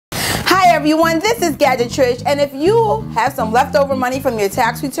everyone, this is Gadget Trish, and if you have some leftover money from your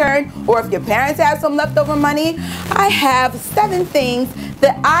tax return, or if your parents have some leftover money, I have 7 things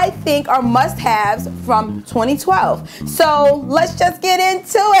that I think are must-haves from 2012. So let's just get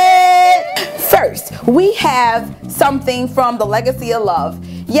into it. First, we have something from the Legacy of Love.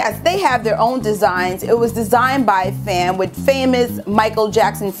 Yes, they have their own designs. It was designed by a fan with famous Michael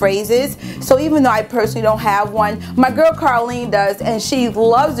Jackson phrases. So even though I personally don't have one, my girl Carlene does, and she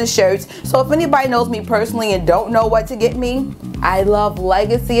loves the shirts. So if anybody knows me personally and don't know what to get me, I love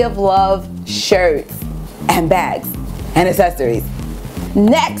Legacy of Love shirts and bags and accessories.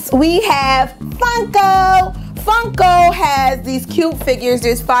 Next, we have Funko. Funko has these cute figures.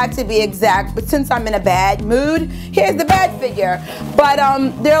 There's 5 to be exact, but since I'm in a bad mood, here's the bad figure. But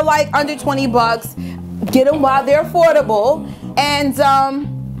they're like under 20 bucks. Get them while they're affordable, and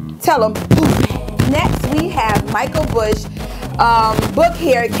tell them. Next, we have Michael Bush book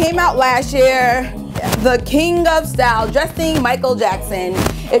here. It came out last year. The King of Style, dressing Michael Jackson.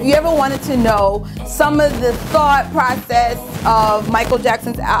 If you ever wanted to know some of the thought process of Michael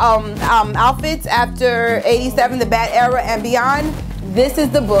Jackson's outfits after '87, the bad era and beyond, this is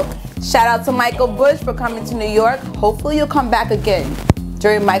the book. Shout out to Michael Bush for coming to New York. Hopefully you'll come back again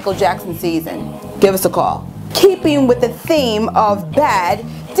during Michael Jackson season. Give us a call. Keeping with the theme of bad,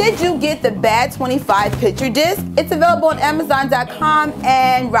 did you get the Bad 25 picture disc? It's available on Amazon.com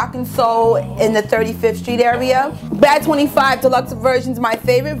and Rockin' Soul in the 35th Street area. Bad 25 deluxe version is my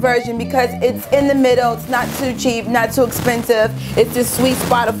favorite version because it's in the middle. It's not too cheap, not too expensive. It's this sweet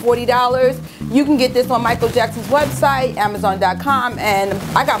spot of $40. You can get this on Michael Jackson's website, Amazon.com, and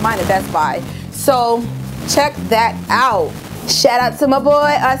I got mine at Best Buy. So check that out. Shout out to my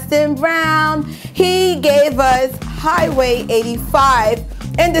boy Austin Brown. He gave us Highway 85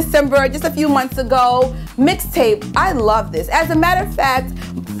 in December, just a few months ago. Mixtape. I love this. As a matter of fact,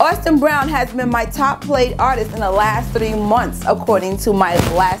 Austin Brown has been my top played artist in the last 3 months, according to my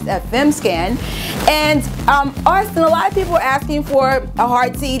last FM scan. And Austin, a lot of people are asking for a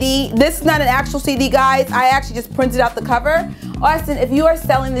hard CD. This is not an actual CD, guys. I actually just printed out the cover. Austin, if you are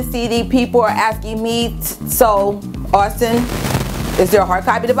selling the CD, people are asking me. So, Austin, is there a hard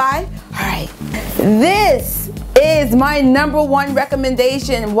copy to buy? All right. This is my #1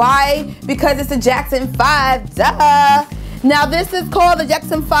 recommendation. Why? Because it's a Jackson 5, duh. Now this is called the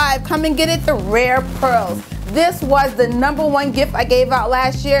Jackson 5. Come and get it, the Rare Pearls. This was the #1 gift I gave out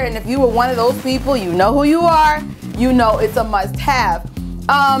last year, and if you were one of those people, you know who you are. You know it's a must-have.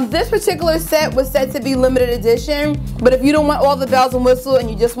 This particular set was said to be limited edition, but if you don't want all the bells and whistles and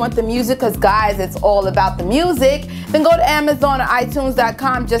you just want the music, because guys, it's all about the music, then go to Amazon or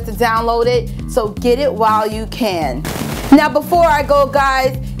iTunes.com just to download it. So get it while you can. Now before I go,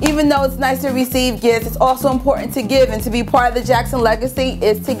 guys, even though it's nice to receive gifts, it's also important to give, and to be part of the Jackson legacy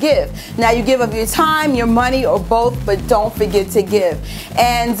is to give. Now you give of your time, your money, or both, but don't forget to give.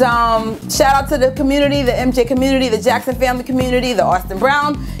 And shout out to the community, the MJ community, the Jackson family community, the Austin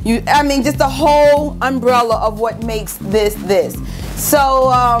Brown, I mean just the whole umbrella of what makes this.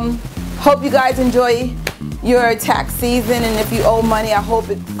 So hope you guys enjoy your tax season, and if you owe money, I hope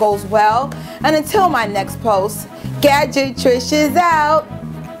it goes well. And until my next post, Gadget Trish is out.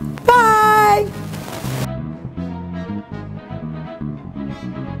 Bye.